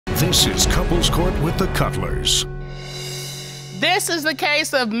This is Couples Court with the Cutlers. This is the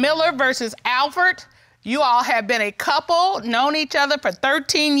case of Miller versus Alford. You all have been a couple, known each other for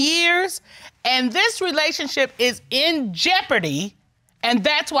 13 years, and this relationship is in jeopardy, and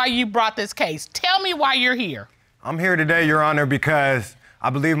that's why you brought this case. Tell me why you're here. I'm here today, Your Honor, because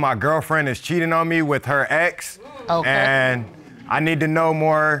I believe my girlfriend is cheating on me with her ex, and I need to know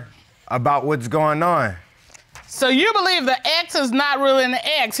more about what's going on. So you believe the ex is not really an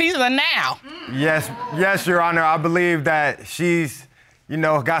ex, he's a now? Yes, Your Honor. I believe that she's,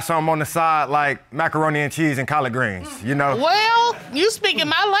 got something on the side like macaroni and cheese and collard greens, Well, you speaking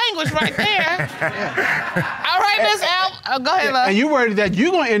my language right there. All right, Miss Al, go ahead, love. And you're worried that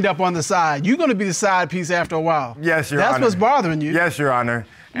you're going to end up on the side. You're going to be the side piece after a while. Yes, Your Honor. That's what's bothering you. Yes, Your Honor.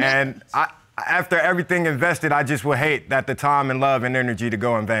 And after everything invested, I just would hate that the time and love and energy to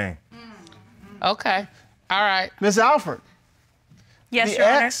go in vain. Okay. All right. Miss Alford. Yes, Your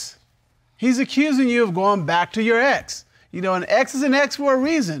ex, he's accusing you of going back to your ex. An ex is an ex for a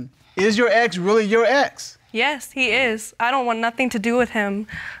reason. Is your ex really your ex? Yes, he is. I don't want nothing to do with him.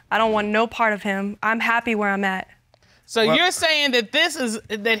 I don't want no part of him. I'm happy where I'm at. So you're saying that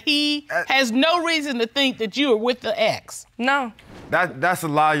that he has no reason to think that you are with the ex? No. That's a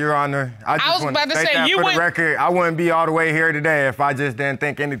lie, Your Honor. I was about to say, for the record, I wouldn't be all the way here today if I just didn't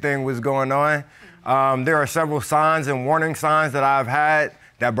think anything was going on. There are several signs and warning signs that I've had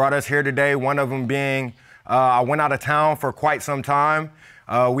that brought us here today. One of them being I went out of town for quite some time.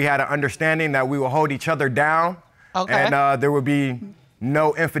 We had an understanding that we will hold each other down. Okay. And there will be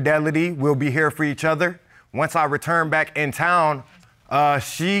no infidelity. We'll be here for each other. Once I returned back in town,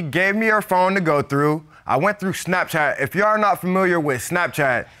 she gave me her phone to go through. I went through Snapchat. If you are not familiar with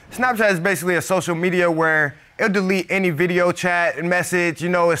Snapchat, Snapchat is basically a social media where it'll delete any video chat and message.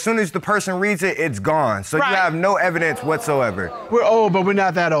 As soon as the person reads it, it's gone. So you have no evidence whatsoever. We're old, but we're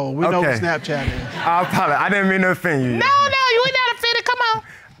not that old. We know what Snapchat is. I apologize. I didn't mean to offend you. No, you ain't not offended. Come on.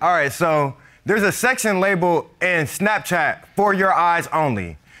 All right, so there's a section labeled in Snapchat, for your eyes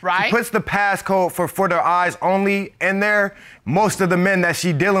only. Right. She puts the passcode for their eyes only in there. Most of the men that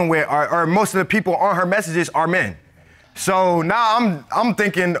she's dealing with or most of the people on her messages are men. So now I'm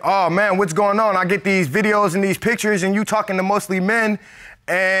thinking, oh man, what's going on? I get these videos and these pictures and you talking to mostly men,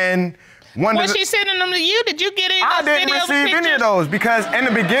 and was she sending them to you? Did you get any of those videos? I didn't receive any of those because in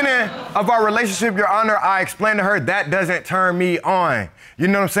the beginning of our relationship, Your Honor, I explained to her that doesn't turn me on. You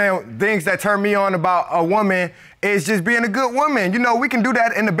know what I'm saying? Things that turn me on about a woman is just being a good woman. We can do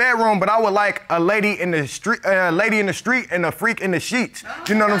that in the bedroom, but I would like a lady in the street, and a freak in the sheets.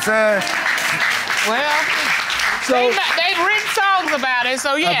 You know what I'm saying? Well, they've written songs about it,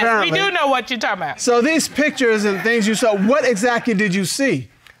 so yes, apparently. We do know what you're talking about. So these pictures and things you saw, what exactly did you see?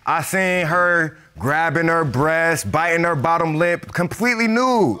 I seen her grabbing her breast, biting her bottom lip, completely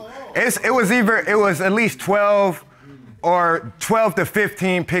nude. It was at least 12 to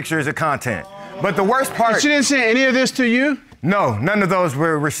 15 pictures of content. But the worst part... But she didn't say any of this to you? No, none of those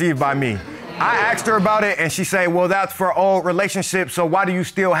were received by me. I asked her about it, and she said, well, that's for old relationships, so why do you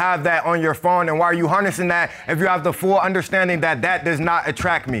still have that on your phone, and why are you harnessing that if you have the full understanding that that does not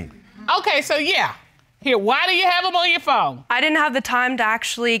attract me? Okay, so Here, why do you have them on your phone? I didn't have the time to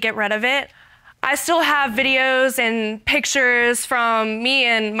actually get rid of it. I still have videos and pictures from me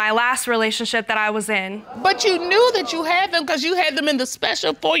and my last relationship that I was in. But you knew that you had them because you had them in the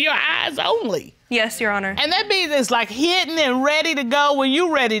special for your eyes only. Yes, Your Honor. And that means it's like hidden and ready to go when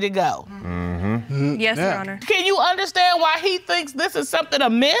you're ready to go. Yes, Your Honor. Can you understand why he thinks this is something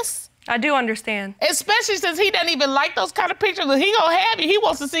amiss? I do understand. Especially since he doesn't even like those kind of pictures. He gonna have you. He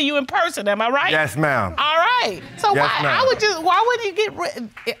wants to see you in person. Am I right? Yes, ma'am. All right. So yes, why would you get rid?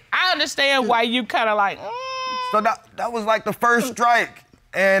 I understand why you kind of like. So that was like the first strike,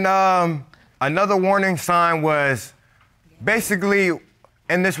 and another warning sign was basically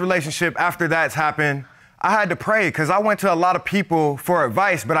in this relationship. After that's happened, I had to pray because I went to a lot of people for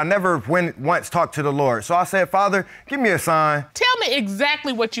advice, but I never once talked to the Lord. So I said, Father, give me a sign. Tell me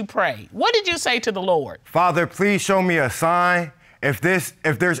exactly what you prayed. What did you say to the Lord? Father, please show me a sign. If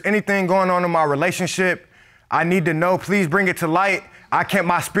there's anything going on in my relationship, I need to know. Please bring it to light.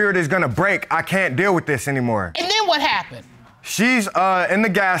 My spirit is gonna break. I can't deal with this anymore. And then what happened? She's in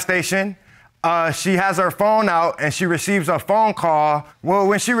the gas station. She has her phone out and she receives a phone call. Well,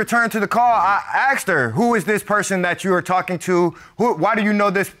 when she returned to the call, I asked her, who is this person that you are talking to? Why do you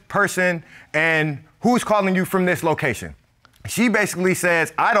know this person? And who's calling you from this location? She basically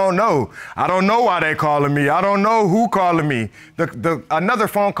says, I don't know. I don't know why they calling me. I don't know who calling me. Another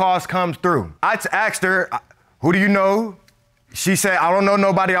phone call comes through. I asked her, who do you know? She said, I don't know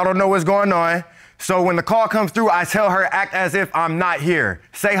nobody. I don't know what's going on. So when the call comes through, I tell her, act as if I'm not here.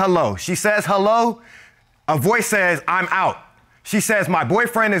 Say hello. She says hello. A voice says, I'm out. She says, my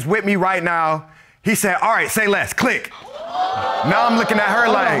boyfriend is with me right now. He said, all right, say less. Click. Now I'm looking at her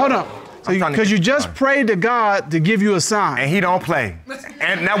like. Hold on. Because you just prayed to God to give you a sign. And he don't play.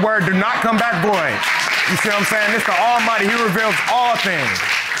 And that word do not come back void. You see what I'm saying? It's the Almighty. He reveals all things.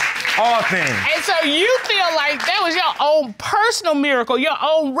 All things. And so you feel like that was your own personal miracle, your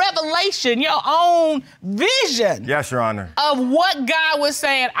own revelation, your own vision. Yes, Your Honor. Of what God was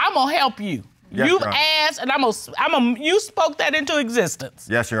saying, I'm gonna help you. Yes, You've Your Honor. asked, and you spoke that into existence.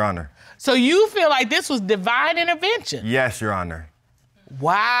 Yes, Your Honor. So you feel like this was divine intervention. Yes, Your Honor.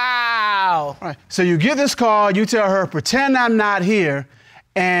 Wow. All right. So you get this call, you tell her, pretend I'm not here,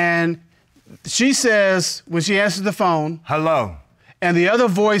 and she says, when she answers the phone, hello. And the other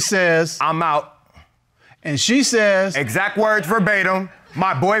voice says, I'm out. And she says, exact words verbatim,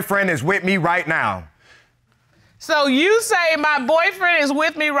 my boyfriend is with me right now. So you say my boyfriend is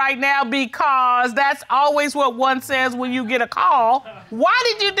with me right now because that's always what one says when you get a call. Why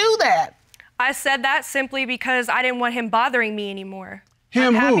did you do that? I said that simply because I didn't want him bothering me anymore.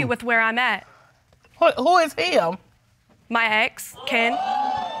 Him I'm happy who? with where I'm at. Who is him? My ex, Ken.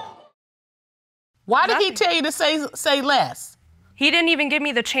 Why did he tell you to say less? He didn't even give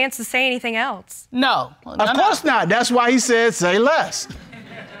me the chance to say anything else. No. Of course not. That's why he said say less.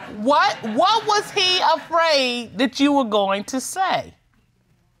 What was he afraid that you were going to say?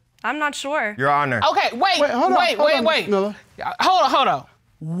 I'm not sure. Your Honor. Okay, wait. Hold on, Miller. Hold on.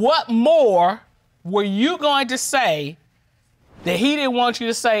 What more were you going to say that he didn't want you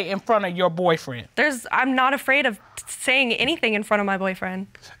to say in front of your boyfriend? I'm not afraid of saying anything in front of my boyfriend.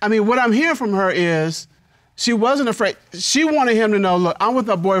 I mean, what I'm hearing from her is she wasn't afraid. She wanted him to know, look, I'm with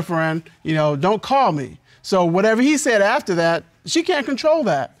my boyfriend, don't call me. So whatever he said after that, she can't control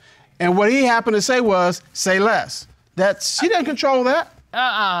that. And what he happened to say was, say less. She didn't control that.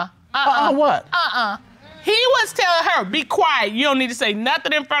 What? He was telling her, be quiet. You don't need to say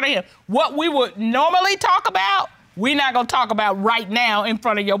nothing in front of him. What we would normally talk about, we're not going to talk about right now in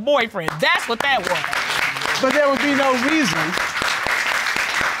front of your boyfriend. That's what that was. But there would be no reason.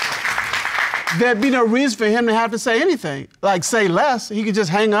 There'd be no reason for him to have to say anything. Like say less. He could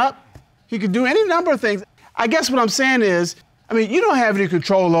just hang up. He could do any number of things. I guess what I'm saying is, you don't have any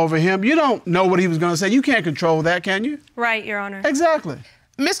control over him. You don't know what he was going to say. You can't control that, can you? Right, Your Honor. Exactly.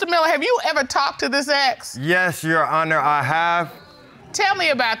 Mr. Miller, have you ever talked to this ex? Yes, Your Honor, I have. Tell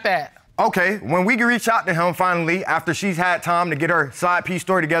me about that. Okay, when we reach out to him finally, after she's had time to get her side piece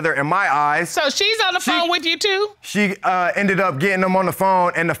story together in my eyes. So she's on the phone with you too? She ended up getting him on the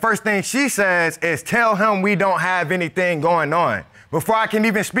phone, and the first thing she says is, tell him we don't have anything going on, before I can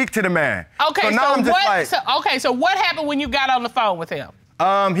even speak to the man. Okay, so what happened when you got on the phone with him?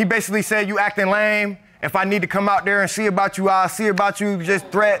 He basically said, you acting lame. If I need to come out there and see about you, I'll see about you, just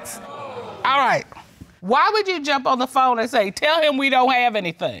threats. All right. Why would you jump on the phone and say, tell him we don't have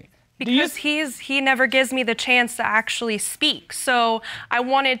anything? Because he never gives me the chance to actually speak. So I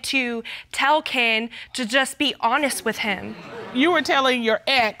wanted to tell Ken to just be honest with him. You were telling your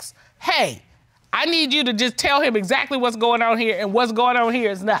ex, hey, I need you to just tell him exactly what's going on here, and what's going on here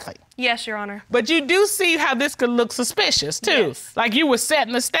is nothing. Yes, Your Honor. But you do see how this could look suspicious, too. Yes. Like you were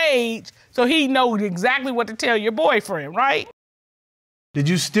setting the stage so he knew exactly what to tell your boyfriend, right? Did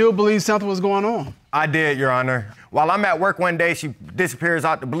you still believe something was going on? I did, Your Honor. While I'm at work one day, she disappears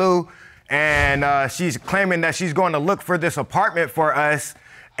out the blue, and she's claiming that she's going to look for this apartment for us.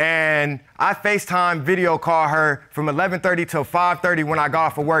 And I FaceTime video call her from 11:30 till 5:30 when I got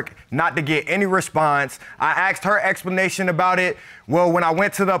off of work, not to get any response. I asked her explanation about it. Well, when I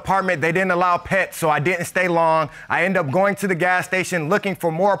went to the apartment, they didn't allow pets, so I didn't stay long. I ended up going to the gas station looking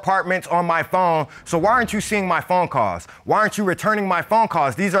for more apartments on my phone. So why aren't you seeing my phone calls? Why aren't you returning my phone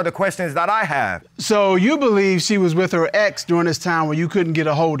calls? These are the questions that I have. So you believe she was with her ex during this time where you couldn't get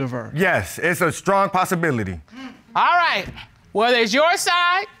a hold of her? Yes, it's a strong possibility. All right. Well, there's your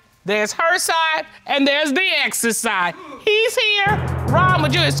side, there's her side, and there's the ex's side. He's here. Ron,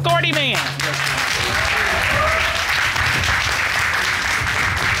 would you escort him in?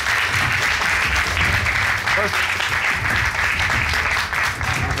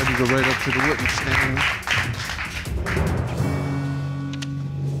 Let me go right up to the witness stand.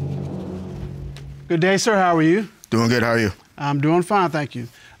 Good day, sir. How are you? Doing good, how are you? I'm doing fine, thank you.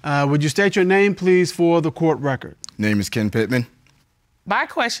 Would you state your name, please, for the court record? Name is Ken Pittman. My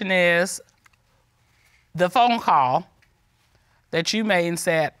question is, the phone call that you made and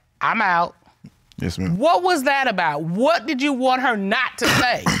said, I'm out. Yes, ma'am. What was that about? What did you want her not to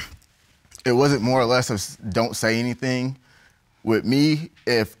say? It wasn't more or less of don't say anything. with me,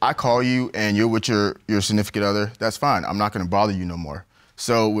 if I call you and you're with your significant other, that's fine. I'm not gonna bother you no more.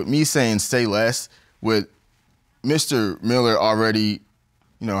 So with me saying say less, with Mr. Miller already,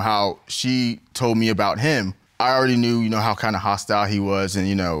 you know, how she told me about him, I already knew, you know, how kind of hostile he was, and,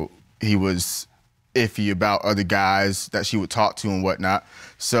 you know, he was iffy about other guys that she would talk to and whatnot.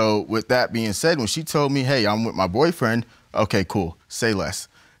 So with that being said, when she told me, hey, I'm with my boyfriend, okay, cool, say less.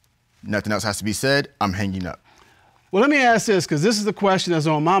 Nothing else has to be said, I'm hanging up. Well, let me ask this, because this is the question that's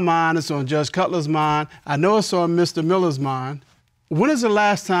on my mind, it's on Judge Cutler's mind, I know it's on Mr. Miller's mind. When is the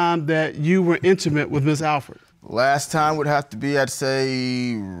last time that you were intimate with Miss Alford? Last time would have to be, I'd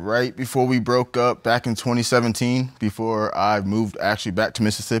say, right before we broke up back in 2017, before I moved actually back to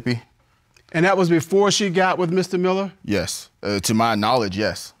Mississippi. And that was before she got with Mr. Miller? Yes. To my knowledge,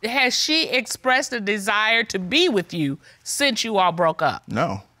 yes. Has she expressed a desire to be with you since you all broke up?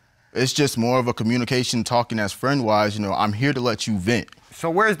 No. It's just more of a communication, talking as friend-wise. You know, I'm here to let you vent. So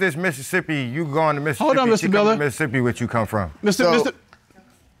where's this Mississippi? You going to Mississippi? Hold on, Mr. She come Miller. to Mississippi, where you come from? Mr.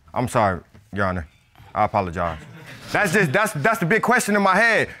 I'm sorry, Your Honor. I apologize. That's the big question in my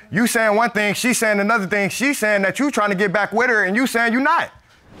head. You saying one thing, she saying another thing. She saying that you trying to get back with her, and you saying you not.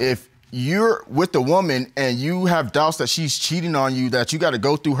 If you're with a woman and you have doubts that she's cheating on you, that you got to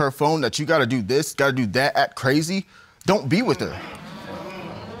go through her phone, that you got to do this, got to do that, act crazy, don't be with her.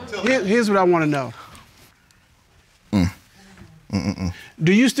 Here's what I want to know.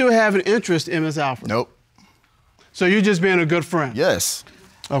 Do you still have an interest in Miss Alford? Nope. So you're just being a good friend? Yes.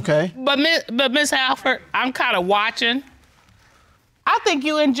 Okay. But Miss Alford, I'm kind of watching. I think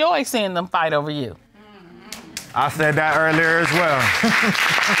you enjoy seeing them fight over you. I said that earlier as well.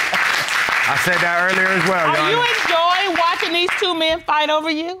 I said that earlier as well, Your Are you Honor. enjoying watching these two men fight over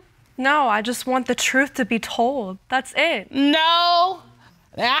you? No, I just want the truth to be told. That's it. No.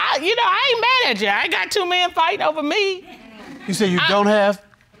 I ain't mad at you. I ain't got two men fighting over me. You say you don't have?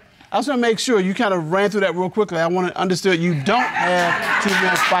 I just want to make sure you kind of ran through that real quickly. I want to understand you don't have two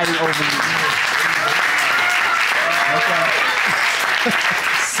men fighting over you. Okay.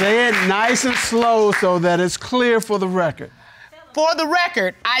 Say it nice and slow so that it's clear for the record. For the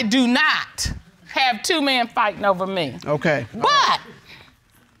record, I do not have two men fighting over me. Okay. But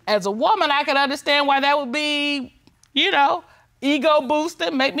as a woman, I can understand why that would be, ego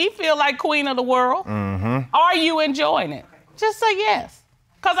boosting, make me feel like queen of the world. Mm-hmm. Are you enjoying it? Just say yes.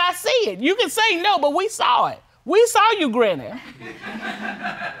 Because I see it. You can say no, but we saw it. We saw you grinning.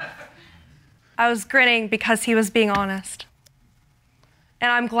 I was grinning because he was being honest.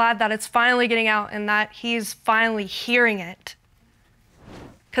 And I'm glad that it's finally getting out and that he's finally hearing it.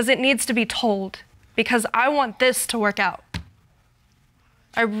 Because it needs to be told. Because I want this to work out.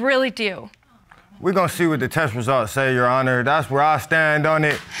 I really do. We're going to see what the test results say, Your Honor. That's where I stand on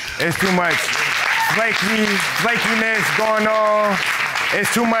it. It's too much flakiness going on.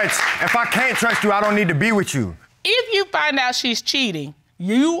 It's too much. If I can't trust you, I don't need to be with you. If you find out she's cheating,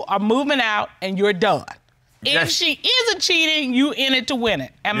 you are moving out and you're done. Yes. If she isn't cheating, you in it to win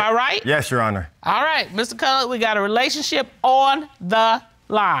it. Am I right? Yes, Your Honor. All right, Mr. Cutler, we got a relationship on the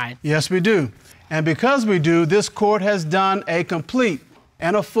line. Yes, we do. And because we do, this court has done a complete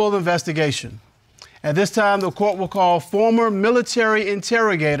and a full investigation. At this time, the court will call former military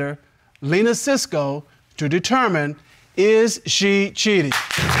interrogator Lena Cisco to determine, is she cheating?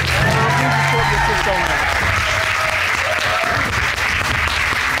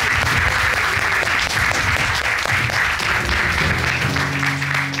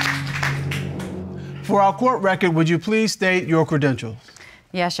 For our court record, would you please state your credentials?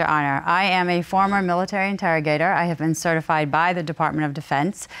 Yes, Your Honor. I am a former military interrogator. I have been certified by the Department of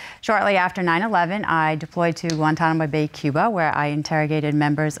Defense. Shortly after 9/11, I deployed to Guantanamo Bay, Cuba, where I interrogated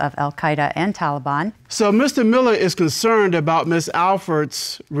members of Al-Qaeda and Taliban. So Mr. Miller is concerned about Miss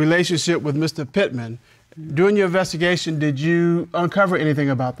Alford's relationship with Mr. Pittman. During your investigation, did you uncover anything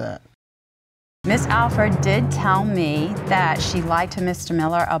about that? Miss Alford did tell me that she lied to Mr.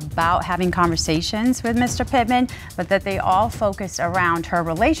 Miller about having conversations with Mr. Pittman, but that they all focused around her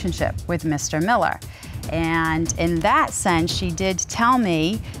relationship with Mr. Miller. And in that sense, she did tell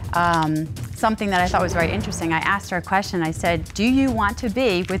me something that I thought was very interesting. I asked her a question. I said, do you want to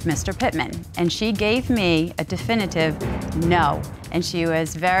be with Mr. Pittman? And she gave me a definitive no. And she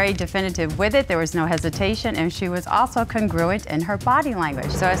was very definitive with it. There was no hesitation. And she was also congruent in her body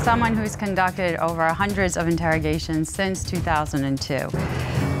language. So as someone who's conducted over hundreds of interrogations since 2002,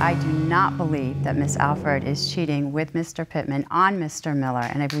 I do not believe that Miss Alford is cheating with Mr. Pittman on Mr. Miller.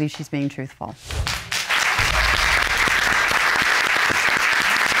 And I believe she's being truthful.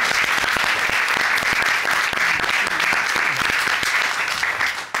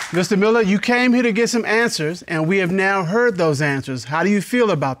 Mr. Miller, you came here to get some answers, and we have now heard those answers. How do you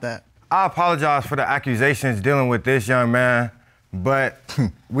feel about that? I apologize for the accusations dealing with this young man, but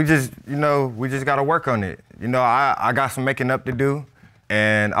we just got to work on it. You know, I got some making up to do,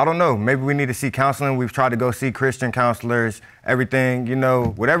 and I don't know, maybe we need to see counseling. We've tried to go see Christian counselors, everything, you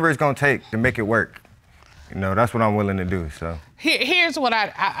know, whatever it's going to take to make it work. You know, that's what I'm willing to do, so. Here's what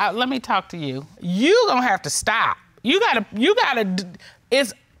let me talk to you. You're going to have to stop. You gotta,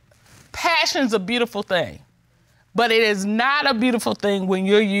 passion's a beautiful thing. But it is not a beautiful thing when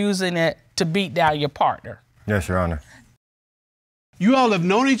you're using it to beat down your partner. Yes, Your Honor. You all have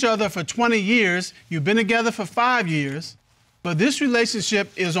known each other for 20 years. You've been together for 5 years. But this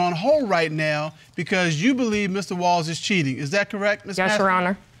relationship is on hold right now because you believe Mr. Walls is cheating. Is that correct, Ms. Yes, Masten? Your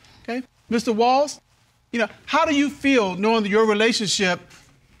Honor. Okay. Mr. Walls, you know, how do you feel knowing that your relationship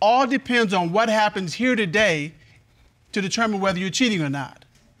all depends on what happens here today to determine whether you're cheating or not?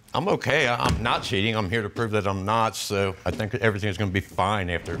 I'm okay. I'm not cheating. I'm here to prove that I'm not. So I think everything's going to be fine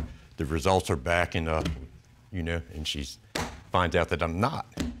after the results are back and, you know, and she finds out that I'm not.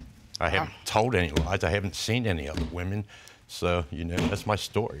 I haven't told any lies. I haven't seen any other women. So, you know, that's my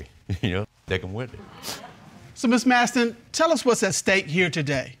story. You know, take them with it. So, Ms. Masten, tell us what's at stake here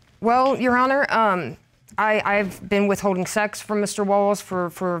today. Well, Your Honor, I've been withholding sex from Mr. Walls for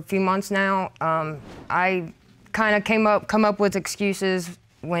a few months now. I kind of come up with excuses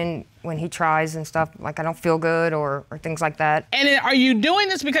when he tries and stuff, like I don't feel good or things like that. And are you doing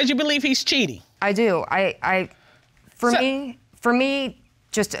this because you believe he's cheating? I do. For me,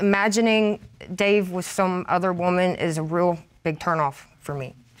 just imagining Dave with some other woman is a real big turnoff for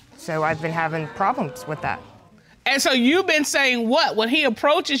me. So I've been having problems with that. And so you've been saying what? When he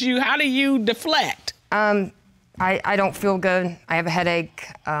approaches you, how do you deflect? I don't feel good. I have a headache.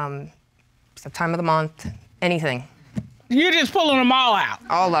 It's the time of the month. Anything. You're just pulling them all out.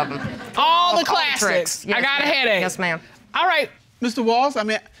 All of them. All the classics. Yes, I got a headache. Yes, ma'am. All right. Mr. Walls, I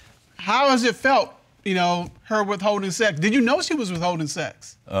mean, how has it felt, you know, her withholding sex? Did you know she was withholding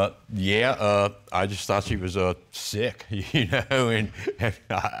sex? Yeah, I just thought she was sick, you know, and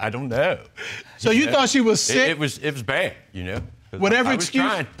I don't know. So you thought she was sick? It was bad, you know. Whatever I was excuse,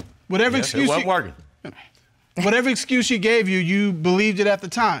 trying. whatever Yeah, excuse it wasn't working. Whatever excuse she gave you, you believed it at the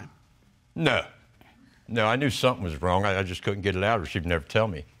time? No, I knew something was wrong. I just couldn't get it out, or she'd never tell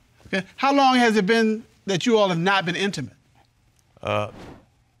me. Okay. How long has it been that you all have not been intimate? It's a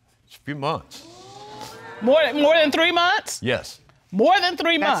few months. More than 3 months? Yes. More than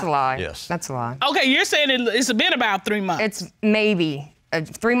 3 months? That's a lie. Yes. That's a lie. Okay, you're saying it's been about 3 months. It's maybe.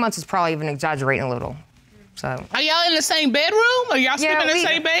 3 months is probably even exaggerating a little. So. Are y'all in the same bedroom? Are y'all sleeping in the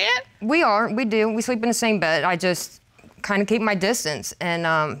same bed? We are. We do. We sleep in the same bed. I just kind of keep my distance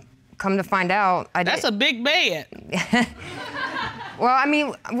and come to find out, That's a big bed. Well, I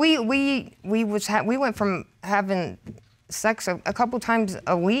mean, we went from having sex a couple times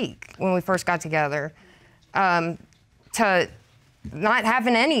a week when we first got together, to not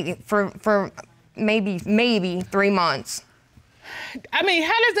having any for maybe 3 months. I mean,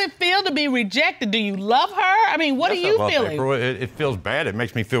 how does it feel to be rejected? Do you love her? I mean, what are you feeling? April. It feels bad. It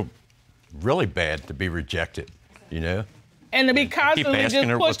makes me feel really bad to be rejected, you know? And to be constantly keep asking just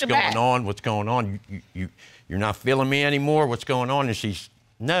her pushed back. What's going on? You're not feeling me anymore? What's going on? And she's,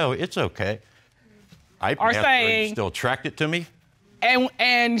 no, it's okay. I Are asked her, are you still attracted to me?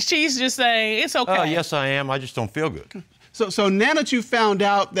 And she's just saying, it's okay. Oh, yes, I am. I just don't feel good. So now that you found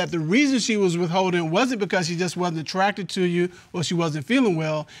out that the reason she was withholding wasn't because she just wasn't attracted to you or she wasn't feeling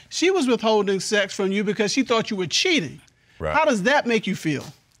well, she was withholding sex from you because she thought you were cheating. Right. How does that make you feel?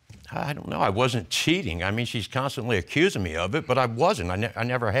 I don't know. I wasn't cheating. I mean, she's constantly accusing me of it, but I wasn't. I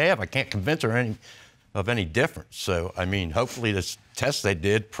never have. I can't convince her of any difference. So, I mean, hopefully this test they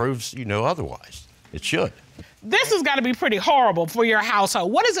did proves, otherwise. It should. This has got to be pretty horrible for your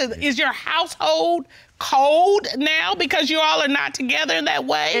household. What is it? Is your household cold now because you all are not together in that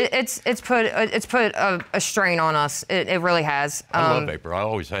way? It's put a strain on us. It really has. I love April. I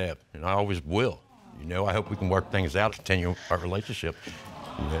always have, and I always will. I hope we can work things out, continue our relationship.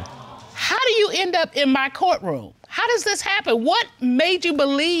 How do you end up in my courtroom? How does this happen? What made you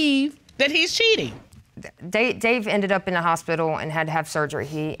believe that he's cheating? Dave ended up in the hospital and had to have surgery.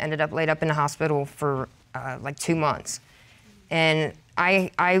 He ended up laid up in the hospital for like 2 months. And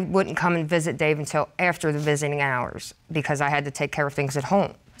I wouldn't come and visit Dave until after the visiting hours because I had to take care of things at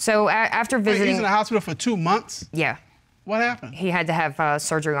home. So after visiting... He's in the hospital for 2 months? Yeah. What happened? He had to have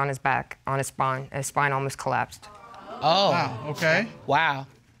surgery on his back, on his spine. His spine almost collapsed. Oh. Wow, okay. Wow,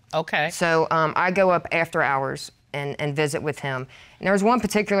 okay. So I go up after hours and visit with him. And there was one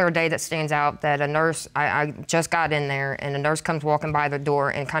particular day that stands out that a nurse, I just got in there, and a nurse comes walking by the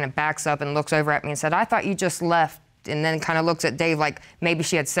door and kind of backs up and looks over at me and said, "I thought you just left," and then kind of looks at Dave like maybe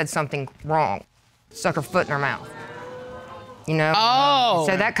she had said something wrong. Stuck her foot in her mouth. You know? Oh.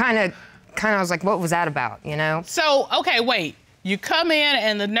 So that kind of I was like, what was that about, you know? So, okay, wait. You come in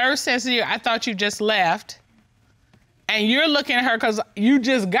and the nurse says to you, "I thought you just left." And you're looking at her because you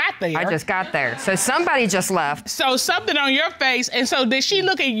just got there. I just got there. So somebody just left. So something on your face. And so did she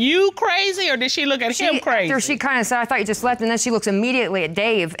look at you crazy or did she look at him crazy? After she kind of said, "I thought you just left," and then she looks immediately at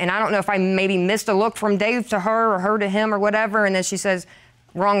Dave. And I don't know if I maybe missed a look from Dave to her or her to him or whatever. And then she says,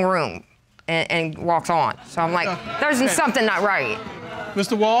 "Wrong room," and walks on. So I'm like, there's something not right.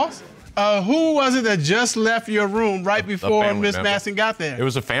 Mr. Walls? Who was it that just left your room right before Miss member. Masten got there? It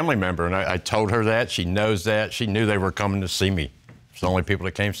was a family member, and I told her that. She knows that. She knew they were coming to see me. It's the only people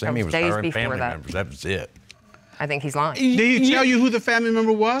that came to see me was her and family members. That was it. I think he's lying. Did he tell you who the family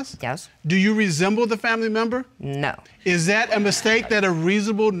member was? Yes. Do you resemble the family member? No. Is that a mistake that a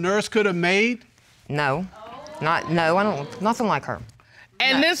reasonable nurse could have made? No. I don't, nothing like her.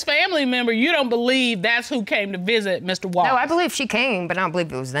 And this family member, you don't believe that's who came to visit Mr. Walls? No, I believe she came, but I don't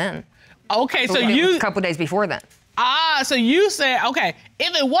believe it was then. Okay, so It was a couple days before then. Ah, so you said, okay,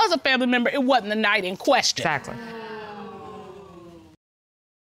 if it was a family member, it wasn't the night in question. Exactly.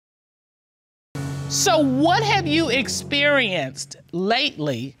 So what have you experienced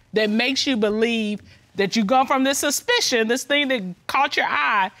lately that makes you believe that you've gone from this suspicion, this thing that caught your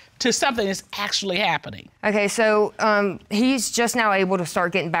eye, to something that's actually happening? Okay, so he's just now able to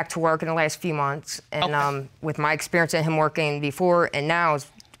start getting back to work in the last few months. And with my experience of him working before and now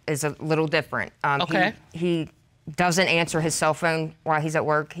is a little different. He doesn't answer his cell phone while he's at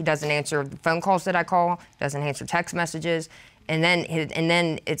work. He doesn't answer the phone calls that I call, doesn't answer text messages. And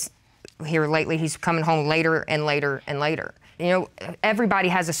then it's here lately, he's coming home later and later and later. You know, everybody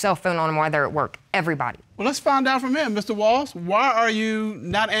has a cell phone on them while they're at work. Everybody. Well, let's find out from him, Mr. Walls. Why are you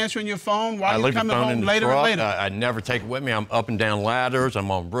not answering your phone? Why are you coming home later and later? I never take it with me. I'm up and down ladders.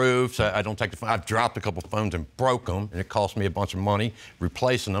 I'm on roofs. I don't take the phone. I've dropped a couple phones and broke them, and it cost me a bunch of money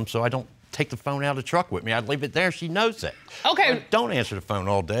replacing them, so I don't take the phone out of the truck with me. I'd leave it there. She knows that. Okay. I don't answer the phone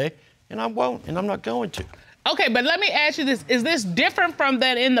all day, and I won't, and I'm not going to. Okay, but let me ask you this. Is this different from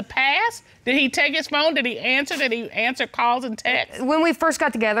that in the past? Did he take his phone? Did he answer? Did he answer calls and texts? When we first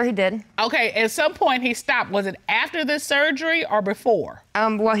got together, he did. Okay, at some point he stopped. Was it after the surgery or before?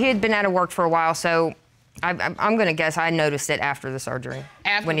 Well, he had been out of work for a while, so I'm going to guess I noticed it after the surgery.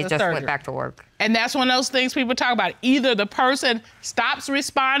 After when he the just surgery. went back to work. And that's one of those things people talk about. Either the person stops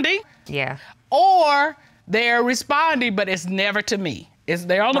responding. Yeah. Or they're responding, but it's never to me.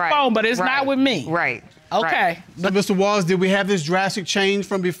 They're on the phone, but it's not with me. Right. Okay. So, Mr. Walls, did we have this drastic change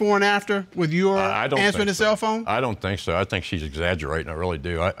from before and after with your answering the cell phone? I don't think so. I think she's exaggerating. I really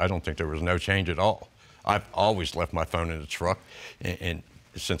do. I don't think there was no change at all. I've always left my phone in the truck, and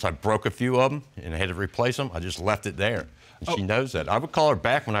since I broke a few of them and I had to replace them, I just left it there. And she knows that. I would call her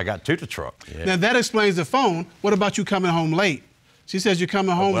back when I got to the truck. Yeah. Now, that explains the phone. What about you coming home late? She says you're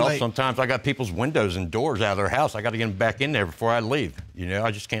coming home late. Well, sometimes I got people's windows and doors out of their house. I got to get them back in there before I leave. You know,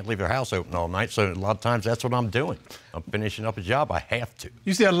 I just can't leave their house open all night. So a lot of times that's what I'm doing. I'm finishing up a job. I have to.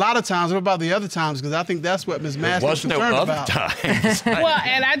 You said a lot of times. What about the other times? Because I think that's what Ms. Masten was concerned about. There was no other times. Well,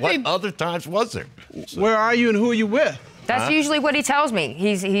 and I think... What other times was there? Where are you and who are you with? That's usually what he tells me.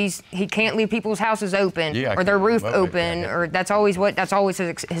 He can't leave people's houses open or their roof open, or that's always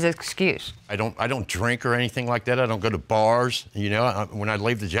his excuse. I don't drink or anything like that. I don't go to bars. You know, when I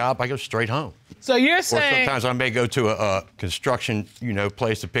leave the job, I go straight home. So you're saying... Or sometimes I may go to a construction,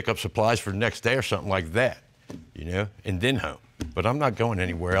 place to pick up supplies for the next day or something like that, and then home. But I'm not going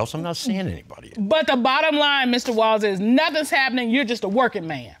anywhere else. I'm not seeing anybody. But the bottom line, Mr. Walls, is nothing's happening. You're just a working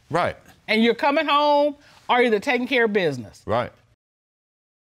man. Right. And you're coming home or either taking care of business. Right.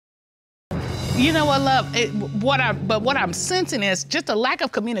 You know what, love? What I'm sensing is just a lack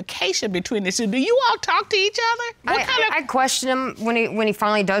of communication between the two. Do you all talk to each other? I question him when he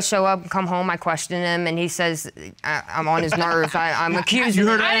finally does show up and come home. I question him, and he says, "I'm on his nerves. I'm accused." You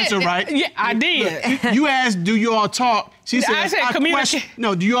heard the answer, right? Yeah, I did. You asked, "Do you all talk?" She says, I said, "Communicate."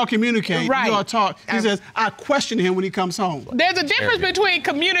 No, do you all communicate? Right. Do you all talk? He says, "I question him when he comes home." There's a difference between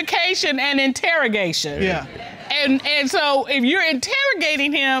communication and interrogation. Yeah. And so if you're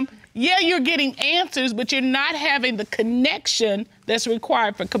interrogating him, yeah, you're getting answers, but you're not having the connection that's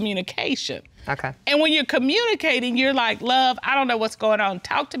required for communication. Okay. And when you're communicating, you're like, "Love, I don't know what's going on.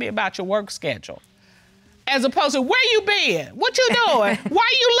 Talk to me about your work schedule." As opposed to, "Where you been? What you doing? Why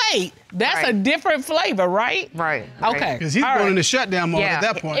you late?" That's a different flavor, right? Right. Okay. Because he's going into shutdown mode at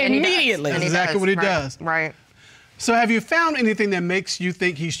that point. Immediately. That's exactly what he does. Right. So have you found anything that makes you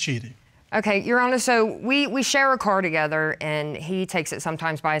think he's cheating? Okay, Your Honor, so we share a car together, and he takes it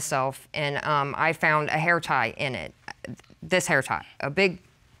sometimes by himself, and I found a hair tie in it. This hair tie, a big,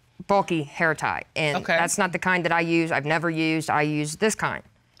 bulky hair tie, and that's not the kind that I use. I've never used. I use this kind.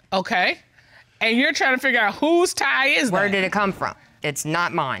 Okay. And you're trying to figure out whose tie is that? Where did it come from? It's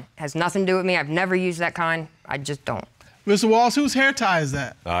not mine. Has nothing to do with me. I've never used that kind. I just don't. Mr. Walls, whose hair tie is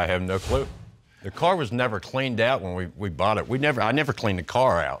that? I have no clue. The car was never cleaned out when we bought it. I never cleaned the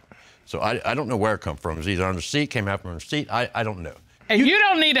car out. So I don't know where it come from. It was either on the seat, came out from the seat. I don't know. And you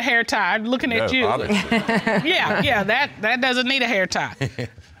don't need a hair tie. I'm looking at you. Obviously. Yeah, that doesn't need a hair tie.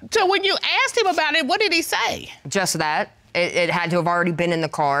 So when you asked him about it, what did he say? Just that. It had to have already been in the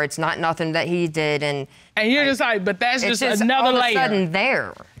car. It's not nothing that he did. And you're just like, but that's just another all layer. Of a sudden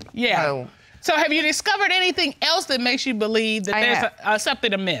there. Yeah. So have you discovered anything else that makes you believe that there's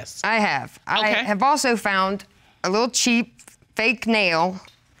something amiss? I have. Okay. I have also found a little cheap fake nail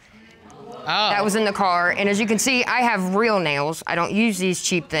that was in the car. And as you can see, I have real nails. I don't use these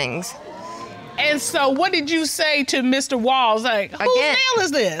cheap things. And so what did you say to Mr. Walls? Like, whose nail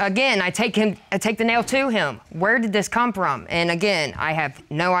is this? Again, I take the nail to him. Where did this come from? And again, I have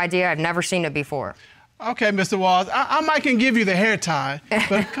no idea. I've never seen it before. Okay, Mr. Walls, I might can give you the hair tie,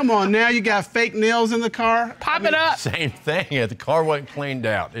 but come on, now you got fake nails in the car? Pop it up. Same thing. The car wasn't cleaned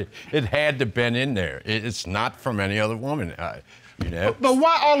out. It had to been in there. It's not from any other woman. You know. But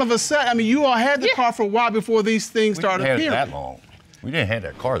why all of a sudden? I mean, you all had the car for a while before these things started appearing. We didn't have it that long. We didn't have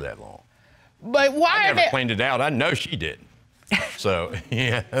that car that long. But why? I never cleaned it out. I know she did. So,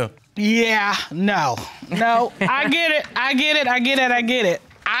 yeah. Yeah, no. I get it.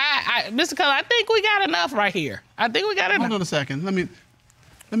 Mr. Culler, I think we got enough right here. Hold on a second. Let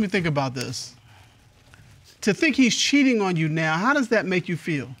me think about this. To think he's cheating on you now, how does that make you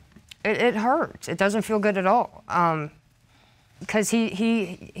feel? It hurts. It doesn't feel good at all. Because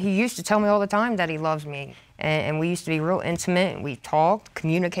he used to tell me all the time that he loves me. And we used to be real intimate. We talked,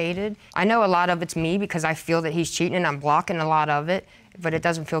 communicated. I know a lot of it's me because I feel that he's cheating and I'm blocking a lot of it, but it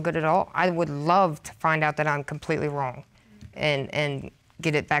doesn't feel good at all. I would love to find out that I'm completely wrong and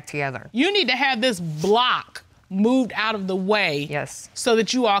get it back together. You need to have this block moved out of the way. Yes. So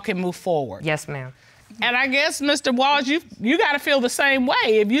that you all can move forward. Yes, ma'am. And I guess, Mr. Walls, you got to feel the same way.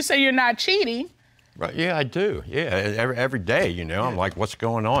 If you say you're not cheating. Right, yeah, I do. Yeah, every day, you know, I'm like, what's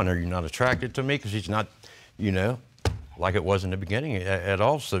going on? Are you not attracted to me? Because he's not, you know, like it was in the beginning at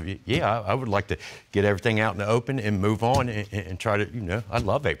all. So, yeah, I would like to get everything out in the open and move on and try to, you know, I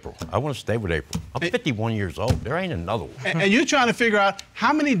love April. I want to stay with April. I'm 51 years old. There ain't another one. And you're trying to figure out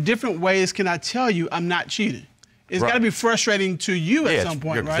how many different ways can I tell you I'm not cheating? It's got to be frustrating to you at some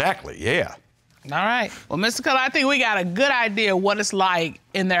point, right? Exactly, yeah. All right. Well, Mr. Culler, I think we got a good idea what it's like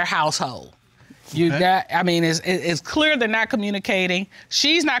in their household. It's clear they're not communicating.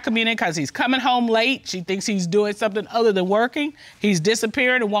 She's not communicating because he's coming home late. She thinks he's doing something other than working. He's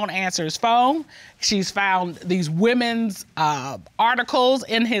disappeared and won't answer his phone. She's found these women's articles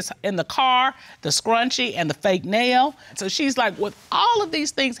in the car, the scrunchie and the fake nail. So she's like, with all of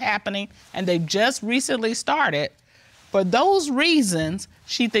these things happening, and they've just recently started, for those reasons,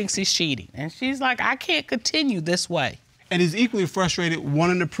 she thinks he's cheating. And she's like, I can't continue this way. And he's equally frustrated,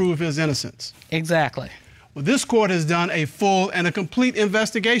 wanting to prove his innocence. Exactly. Well, this court has done a full and a complete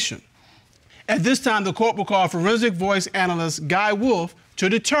investigation. At this time, the court will call forensic voice analyst Guy Wolf to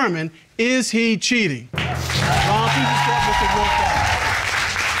determine, is he cheating? Ron, please escort Mr. Wolf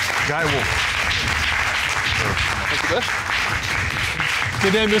back. Guy Wolf. Thank you,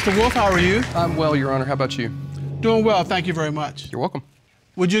 Good day, Mr. Wolf. How are you? I'm well, Your Honor. How about you? Doing well. Thank you very much. You're welcome.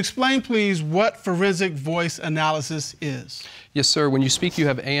 Would you explain, please, what forensic voice analysis is? Yes, sir. When you speak, you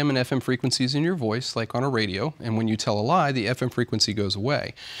have AM and FM frequencies in your voice, like on a radio, and when you tell a lie, the FM frequency goes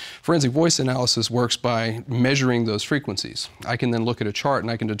away. Forensic voice analysis works by measuring those frequencies. I can then look at a chart and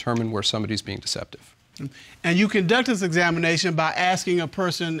I can determine where somebody's being deceptive. And you conduct this examination by asking a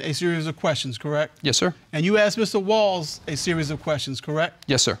person a series of questions, correct? Yes, sir. And you asked Mr. Walls a series of questions, correct?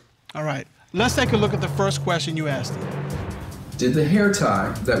 Yes, sir. All right. Let's take a look at the first question you asked him. Did the hair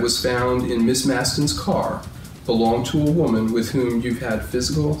tie that was found in Miss Masten's car belong to a woman with whom you've had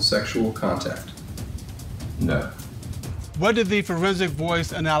physical sexual contact? No. What did the forensic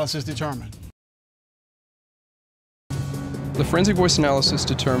voice analysis determine? The forensic voice analysis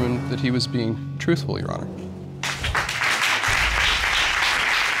determined that he was being truthful, Your Honor.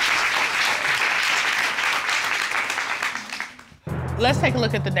 Let's take a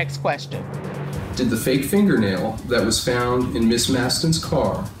look at the next question. Did the fake fingernail that was found in Miss Masten's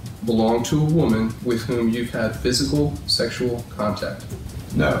car belong to a woman with whom you've had physical sexual contact?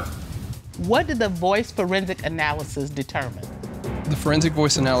 No. What did the voice forensic analysis determine? The forensic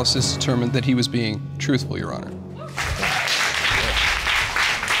voice analysis determined that he was being truthful, Your Honor.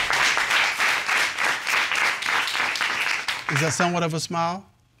 Is that somewhat of a smile?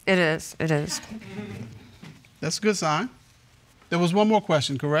 It is. It is. That's a good sign. There was one more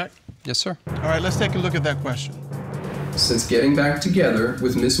question, correct? Yes, sir. All right, let's take a look at that question. Since getting back together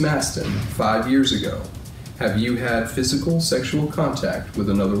with Miss Masten 5 years ago, have you had physical sexual contact with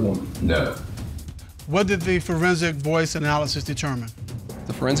another woman? No. What did the forensic voice analysis determine?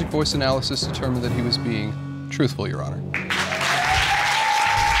 The forensic voice analysis determined that he was being truthful, Your Honor.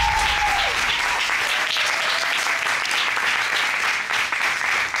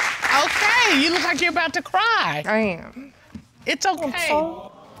 Okay, you look like you're about to cry. I am. It's okay.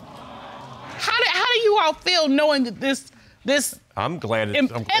 How do you all feel knowing that this I'm glad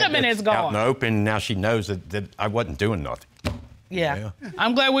impediment is gone? Out in the open. Now she knows that I wasn't doing nothing. Yeah.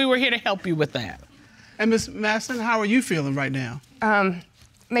 I'm glad we were here to help you with that. And Ms. Masten, how are you feeling right now?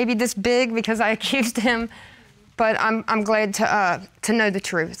 Maybe this big because I accused him, but I'm glad to know the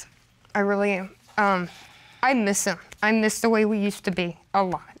truth. I really am. I miss him. I miss the way we used to be a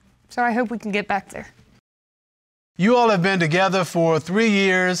lot. So I hope we can get back there. You all have been together for 3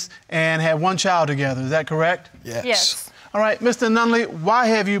 years and had one child together, is that correct? Yes. Yes. All right, Mr. Nunnally, why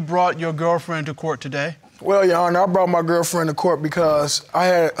have you brought your girlfriend to court today? Well, Your Honor, I brought my girlfriend to court because I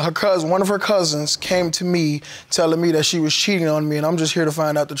had her cousin, one of her cousins came to me telling me that she was cheating on me, and I'm just here to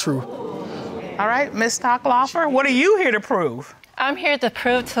find out the truth. All right, Ms. Stocklaufer, what are you here to prove? I'm here to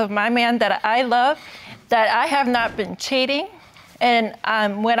prove to my man that I love that I have not been cheating. And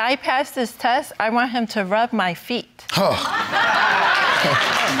when I pass this test, I want him to rub my feet. Huh.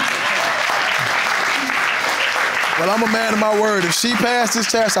 Well, I'm a man of my word. If she passed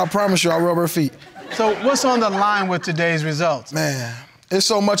this test, I promise you I'll rub her feet. So what's on the line with today's results? Man, it's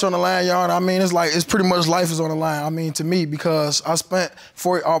so much on the line, Your Honor. I mean, it's pretty much life is on the line. I mean, to me, because I spent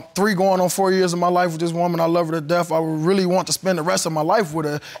 3 going on 4 years of my life with this woman. I love her to death. I would really want to spend the rest of my life with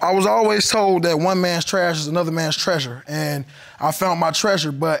her. I was always told that one man's trash is another man's treasure. And I found my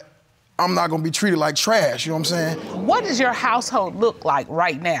treasure, but I'm not gonna be treated like trash, you know what I'm saying? What does your household look like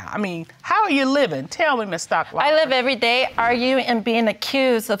right now? I mean, how are you living? Tell me, Ms. Stocklaufer. I live every day arguing and being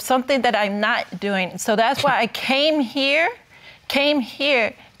accused of something that I'm not doing. So that's why I came here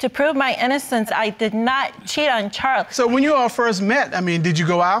to prove my innocence. I did not cheat on Charlie. So when you all first met, I mean, did you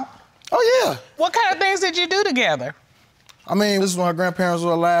go out? Oh, yeah. What kind of things did you do together? I mean, this is when her grandparents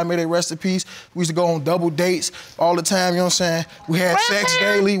were alive, may they rest in peace. We used to go on double dates all the time, you know what I'm saying? We had sex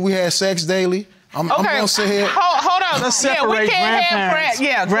daily. I'm gonna sit here. Hold on. Let's separate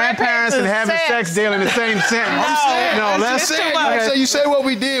grandparents and having sex daily in the same sentence. No, that's it. So you say what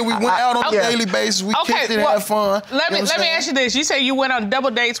we did. We went out on a daily basis. We kicked it and had fun. Let me ask you this. You say you went on double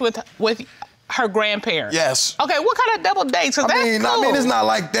dates with her grandparents. Yes. Okay, what kind of double dates? I mean, it's not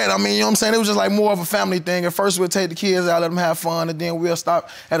like that. I mean, you know what I'm saying? It was just like more of a family thing. At first, we'd take the kids out, let them have fun, and then we'll stop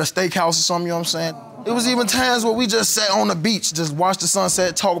at a steakhouse or something, you know what I'm saying? It was even times where we just sat on the beach, just watch the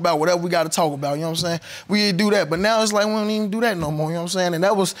sunset, talk about whatever we got to talk about, you know what I'm saying? We didn't do that, but now it's like we don't even do that no more, you know what I'm saying? And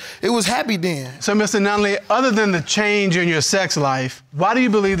it was happy then. So, Mr. Nunnally, other than the change in your sex life, why do you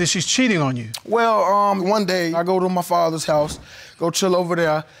believe that she's cheating on you? Well, one day, I go to my father's house, go chill over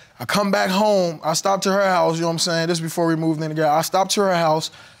there. I come back home, I stop to her house, you know what I'm saying? This is before we moved in together. I stop to her house,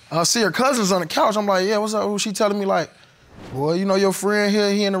 I see her cousins on the couch. I'm like, yeah, what's up? She telling me like, boy, you know your friend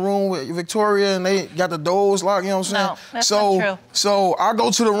here, he in the room with Victoria and they got the doors locked, you know what I'm saying? No, that's not true. So I go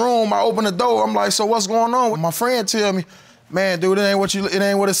to the room, I open the door, I'm like, so what's going on? My friend tell me, man, dude, it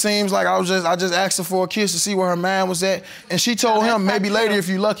ain't what it seems like. I just asked her for a kiss to see where her mind was at. And she told him, maybe later if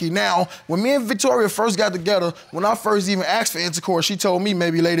you lucky. Now, when me and Victoria first got together, when I first even asked for intercourse, she told me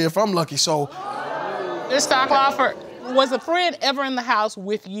maybe later if I'm lucky, so. Ms. Stocklaufer, was a friend ever in the house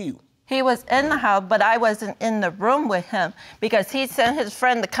with you? He was in the house, but I wasn't in the room with him because he sent his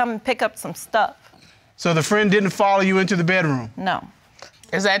friend to come and pick up some stuff. So the friend didn't follow you into the bedroom? No.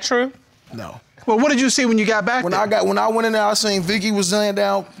 Is that true? No. Well, what did you see when you got back there? When I went in there, I seen Vicky was laying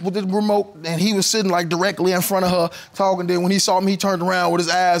down with the remote, and he was sitting like directly in front of her talking. Then when he saw me, he turned around with his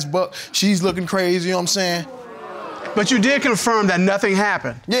eyes, but she's looking crazy, you know what I'm saying? But you did confirm that nothing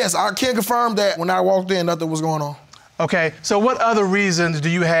happened? Yes, I can confirm that when I walked in, nothing was going on. Okay, so what other reasons do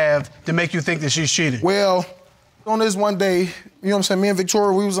you have to make you think that she's cheating? Well, on this one day, you know what I'm saying, me and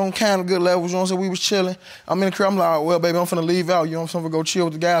Victoria, we was on kind of good levels, you know what I'm saying, we was chilling. I'm in the crib, I'm like, well, baby, I'm finna leave out, you know what I'm saying, I'm gonna go chill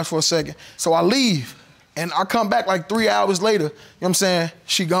with the guys for a second. So I leave, and I come back like 3 hours later, you know what I'm saying,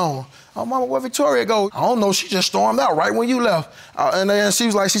 she gone. Oh, mama, where Victoria go? I don't know, she just stormed out right when you left. And then she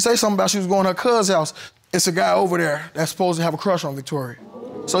was like, she said something about she was going to her cousin's house. It's a guy over there that's supposed to have a crush on Victoria.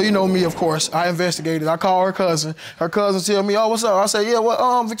 So you know me, of course. I investigated. I called her cousin. Her cousin tell me, oh, what's up? I said, yeah,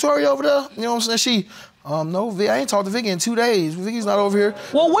 what, Victoria over there? You know what I'm saying? She, no, I ain't talked to Vicky in 2 days. Vicky's not over here.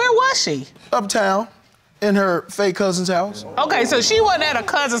 Well, where was she? Uptown, in her fake cousin's house. Okay, so she wasn't at a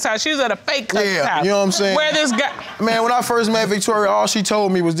cousin's house. She was at a fake cousin's house. You know what I'm saying? Where this guy... Man, when I first met Victoria, all she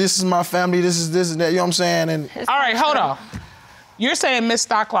told me was, this is my family, this is this and that, you know what I'm saying? And all right, hold on. You're saying Miss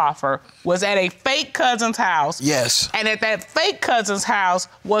Stocklaufer was at a fake cousin's house. Yes. And at that fake cousin's house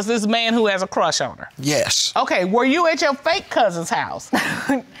was this man who has a crush on her. Yes. Okay, were you at your fake cousin's house?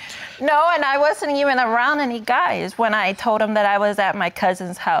 No, and I wasn't even around any guys when I told him that I was at my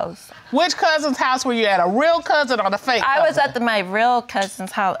cousin's house. Which cousin's house were you at? A real cousin or the fake cousin? I was at my real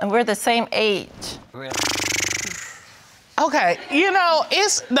cousin's house, and we're the same age. Okay, you know,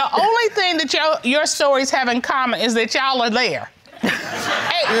 it's the only thing that your stories have in common is that y'all are there.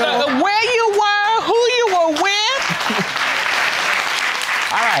 Hey, where you were, who you were with.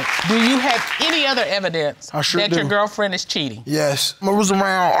 All right, do you have any other evidence that your girlfriend is cheating? Yes. It was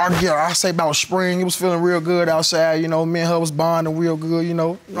around, I say about spring. It was feeling real good outside, you know. Me and her was bonding real good, you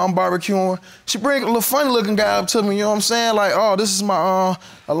know. I'm barbecuing. She bring a little funny-looking guy up to me, you know what I'm saying? Like, oh, this is my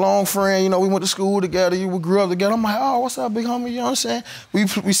a long friend, you know. We went to school together, we grew up together. I'm like, oh, what's up, big homie, you know what I'm saying?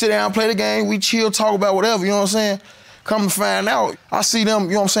 We sit down, play the game, we chill, talk about whatever, you know what I'm saying? Come to find out, I see them,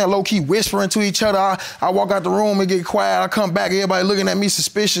 you know what I'm saying, low-key whispering to each other. I walk out the room and get quiet. I come back, everybody looking at me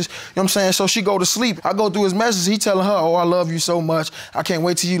suspicious, you know what I'm saying? So she go to sleep. I go through his messages. He telling her, oh, I love you so much. I can't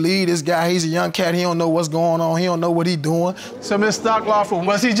wait till you leave this guy. He's a young cat. He don't know what's going on. He don't know what he doing. So, Miss Stocklaufer,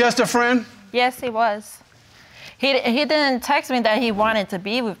 was he just a friend? Yes, he was. He didn't text me that he wanted to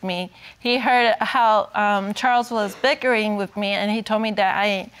be with me. He heard how Charles was bickering with me, and he told me that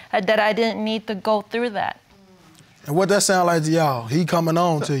I didn't need to go through that. And what that sound like to y'all? He coming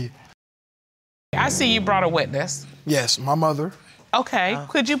on to you. I see you brought a witness. Yes, my mother. Okay,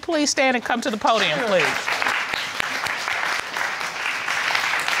 could you please stand and come to the podium, please?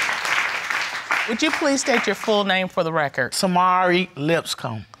 Would you please state your full name for the record? Samari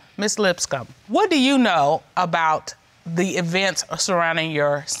Lipscomb. Miss Lipscomb, what do you know about the events surrounding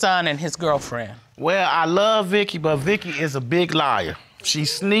your son and his girlfriend? Well, I love Vicky, but Vicky is a big liar.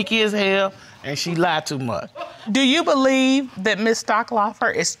 She's sneaky as hell, and she lied too much. Do you believe that Miss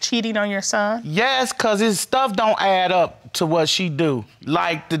Stocklaufer is cheating on your son? Yes, because his stuff don't add up to what she do.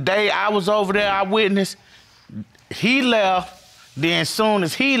 Like the day I was over there, I witnessed, he left, then soon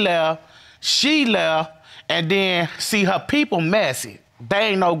as he left, she left, and then see her people messy. They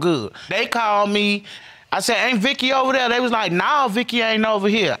ain't no good. They called me, I said, ain't Vicky over there? They was like, nah, Vicky ain't over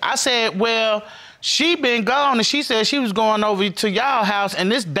here. I said, well, she been gone, and she said she was going over to y'all house,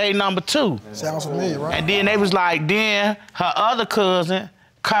 and this day number 2. Sounds familiar, right? And then they was like, then her other cousin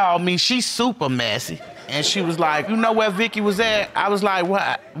called me. She's super messy. And she was like, you know where Vicky was at? I was like,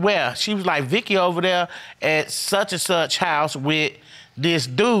 what? Where? She was like, Vicky over there at such and such house with this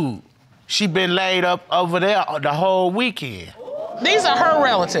dude. She been laid up over there the whole weekend. These are her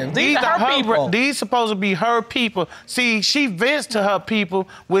relatives. These are her people. These supposed to be her people. See, she vents to her people,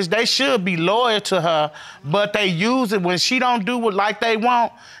 which they should be loyal to her, but they use it when she don't do what like they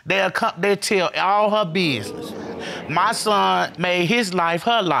want. They'll tell all her business. My son made his life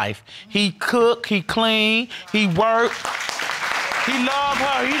her life. He cooked, he cleaned, he worked. He loved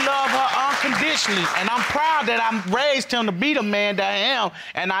her unconditionally, and I'm proud that I raised him to be the man that I am,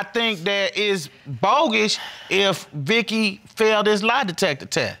 and I think that is bogus if Vicky failed his lie detector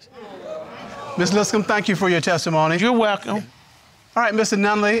test. Ms. Lipscomb, thank you for your testimony. You're welcome. All right, Mr.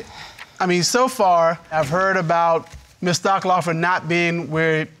 Nunnally, I mean, so far, I've heard about Ms. Stocklaufer not being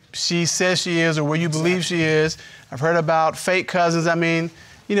where she says she is or where you believe she is. I've heard about fake cousins. I mean,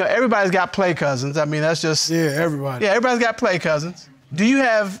 you know, everybody's got play cousins. I mean, that's just... Yeah, everybody. Yeah, everybody's got play cousins. Do you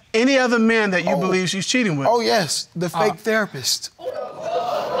have any other men that you believe she's cheating with? Oh, yes, the fake therapist.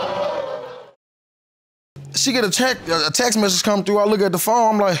 She get a text message come through. I look at the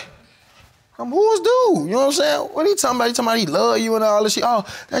phone. I'm like, who's dude? You know what I'm saying? What are you talking about? You talking about he love you and all this shit? Oh,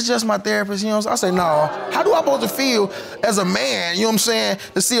 that's just my therapist. You know what I'm saying? I say, no. How do I supposed to feel as a man, you know what I'm saying,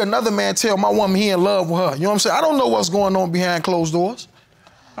 to see another man tell my woman he in love with her? You know what I'm saying? I don't know what's going on behind closed doors.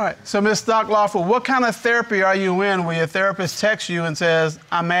 All right, so Ms. Stocklaufer, what kind of therapy are you in where your therapist texts you and says,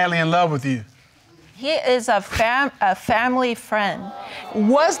 I'm madly in love with you? He is a family friend.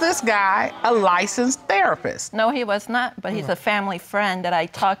 Was this guy a licensed therapist? No, he was not, but he's a family friend that I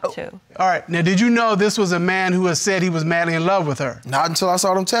talked to. All right, now did you know this was a man who has said he was madly in love with her? Not until I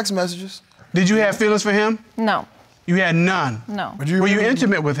saw them text messages. Did you have feelings for him? No. You had none? No. Were you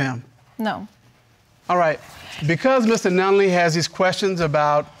intimate with him? No. All right, because Mr. Nunnally has these questions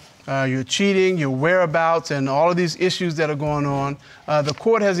about your cheating, your whereabouts, and all of these issues that are going on, the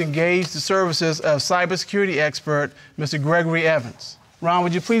court has engaged the services of cybersecurity expert, Mr. Gregory Evans. Ron,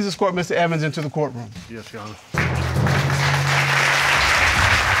 would you please escort Mr. Evans into the courtroom? Yes, Your Honor.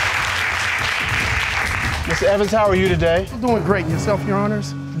 Mr. Evans, how are you today? I'm doing great. Yourself, Your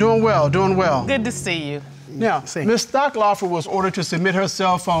Honors? Doing well, doing well. Good to see you. Now, Ms. Stocklaufer was ordered to submit her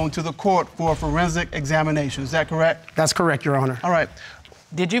cell phone to the court for forensic examination. Is that correct? That's correct, Your Honor. All right.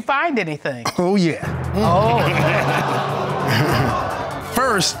 Did you find anything? Oh, yeah. Oh.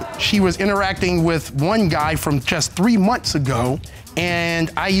 First, she was interacting with one guy from just 3 months ago,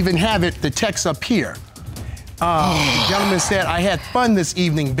 and I even have the text up here. The gentleman said, "I had fun this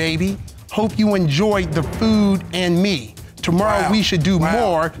evening, baby. Hope you enjoyed the food and me. Tomorrow we should do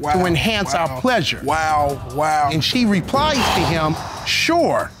more to enhance our pleasure." Wow. And she replies to him,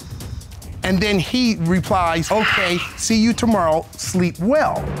 "Sure." And then he replies, "Okay, see you tomorrow, sleep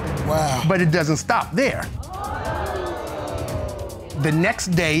well." Wow. But it doesn't stop there. The next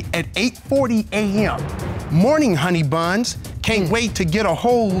day at 8:40 a.m., "Morning, honey buns. Can't wait to get a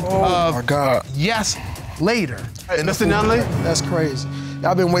hold of..." my God. "Yes, later." Mr. Nunnally? That's crazy.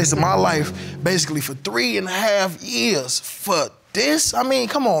 I've been wasting my life basically for 3.5 years for this. I mean,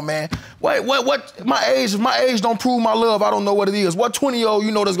 come on, man. What? My age don't prove my love. I don't know what it is. What 20-year-old you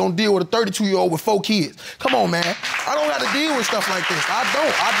know that's gonna deal with a 32-year-old with 4 kids? Come on, man. I don't have to deal with stuff like this. I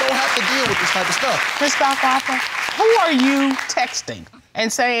don't have to deal with this type of stuff. Ms. Stocklaufer, who are you texting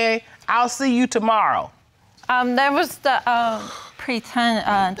and saying, "I'll see you tomorrow"? There was the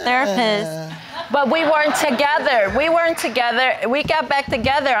pretend therapist, but we weren't together. We got back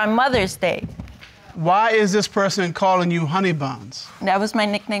together on Mother's Day. Why is this person calling you Honey Buns? That was my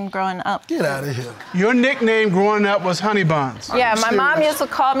nickname growing up. Get out of here. Your nickname growing up was Honey Buns? Yeah, my mom used to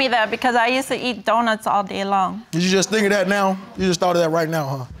call me that because I used to eat donuts all day long. Did you just think of that now? You just thought of that right now,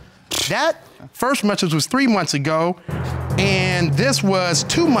 huh? That first message was 3 months ago, and this was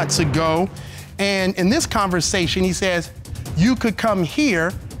 2 months ago. And in this conversation, he says, "You could come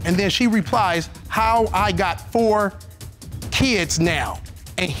here," and then she replies, "How I got 4 kids now."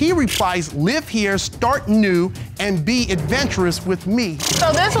 And he replies, "Live here, start new, and be adventurous with me."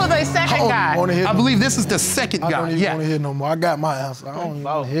 So this was a second guy. I believe this is the second guy. I don't even want to hear no more. I got my answer. I don't even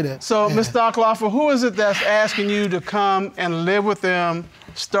want to hear that. So, Ms. Stocklaufer, who is it that's asking you to come and live with them,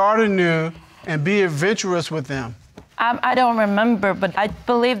 start anew, and be adventurous with them? I don't remember, but I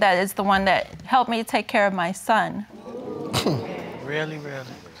believe that is the one that helped me take care of my son. Really?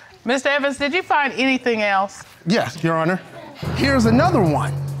 Mr. Evans, did you find anything else? Yes, Your Honor. Here's another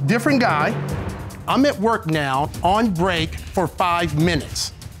one. Different guy. "I'm at work now, on break for 5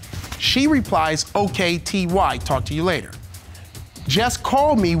 minutes. She replies, "Okay, TY, talk to you later." "Just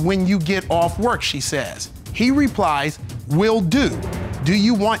call me when you get off work," she says. He replies, "Will do. Do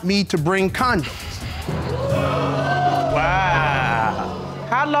you want me to bring condoms?" Wow.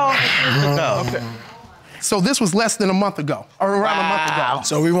 How long did this ago? Okay. So this was less than a month ago, or around a month ago.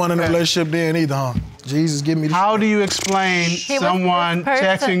 So we weren't in a relationship then either, huh? Jesus, give me the... How do you explain someone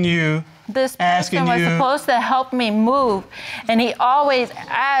texting you, This asking person was you... supposed to help me move, and he always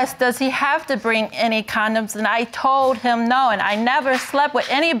asked, does he have to bring any condoms? And I told him no, and I never slept with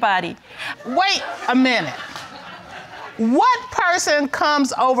anybody. Wait a minute. What person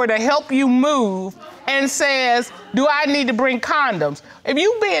comes over to help you move and says, "Do I need to bring condoms?" If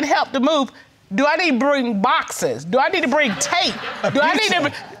you being helped to move, do I need to bring boxes? Do I need to bring tape? I need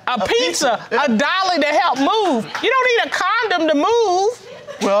to a pizza, a dolly to help move? You don't need a condom to move.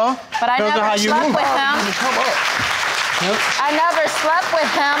 Well, but I never slept with him. I never slept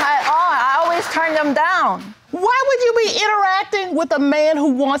with him at all. I always turned him down. Why would you be interacting with a man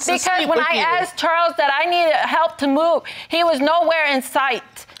who wants to sleep with you? Because when I asked Charles that I needed help to move, he was nowhere in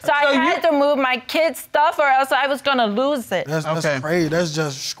sight. So I had to move my kids' stuff or else I was gonna lose it. That's crazy. That's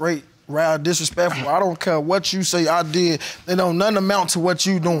just straight, wild, disrespectful. I don't care what you say I did. They don't nothing amount to what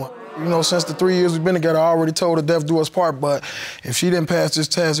you doing. You know, since the 3 years we've been together, I already told her death do us part, but if she didn't pass this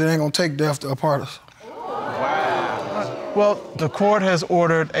test, it ain't gonna take death to apart us. Well, the court has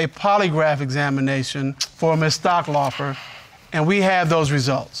ordered a polygraph examination for Ms. Stocklaufer, and we have those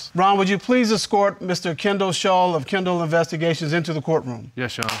results. Ron, would you please escort Mr. Kendall Shull of Kendall Investigations into the courtroom?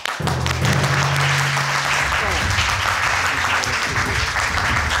 Yes, Sean.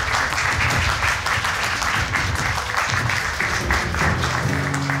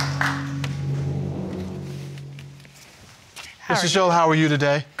 Mr. Shull, how are you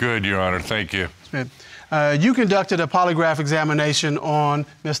today? Good, Your Honor. Thank you. You conducted a polygraph examination on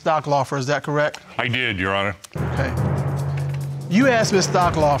Ms. Stocklaufer, is that correct? I did, Your Honor. Okay. You asked Ms.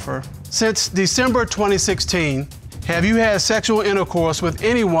 Stocklaufer, since December 2016, Have you had sexual intercourse with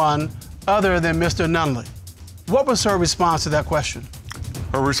anyone other than Mr. Nunnally? What was her response to that question?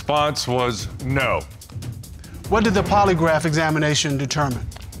 Her response was no. What did the polygraph examination determine?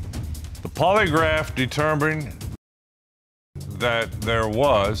 The polygraph determined that there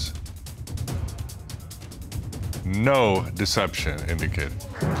was no deception indicated.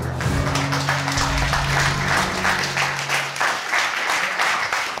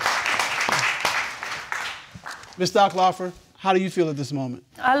 Ms. Stocklaufer, how do you feel at this moment?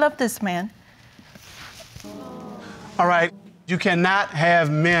 I love this man. All right, you cannot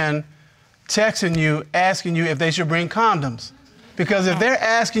have men texting you, asking you if they should bring condoms. Because if they're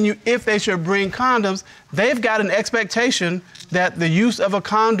asking you if they should bring condoms, they've got an expectation that the use of a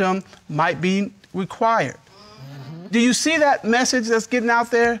condom might be required. Do you see that message that's getting out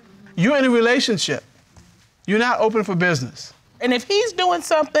there? You're in a relationship. You're not open for business. And if he's doing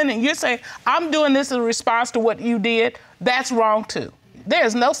something and you're saying, I'm doing this in response to what you did, that's wrong too.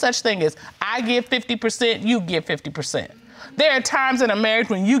 There's no such thing as I give 50%, you give 50%. There are times in a marriage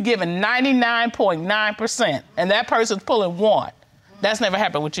when you giving 99.9% and that person's pulling 1. That's never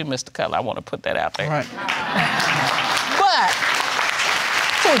happened with you, Mr. Cutler. I want to put that out there. Right. But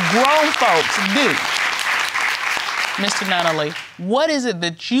for grown folks do, Mr. Nunnally, what is it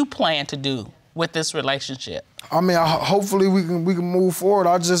that you plan to do with this relationship? I mean, hopefully we can move forward.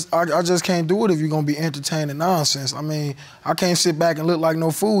 I just can't do it if you're gonna be entertaining nonsense. I mean, I can't sit back and look like no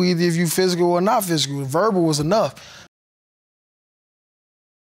fool, either if you physical or not physical. Verbal was enough.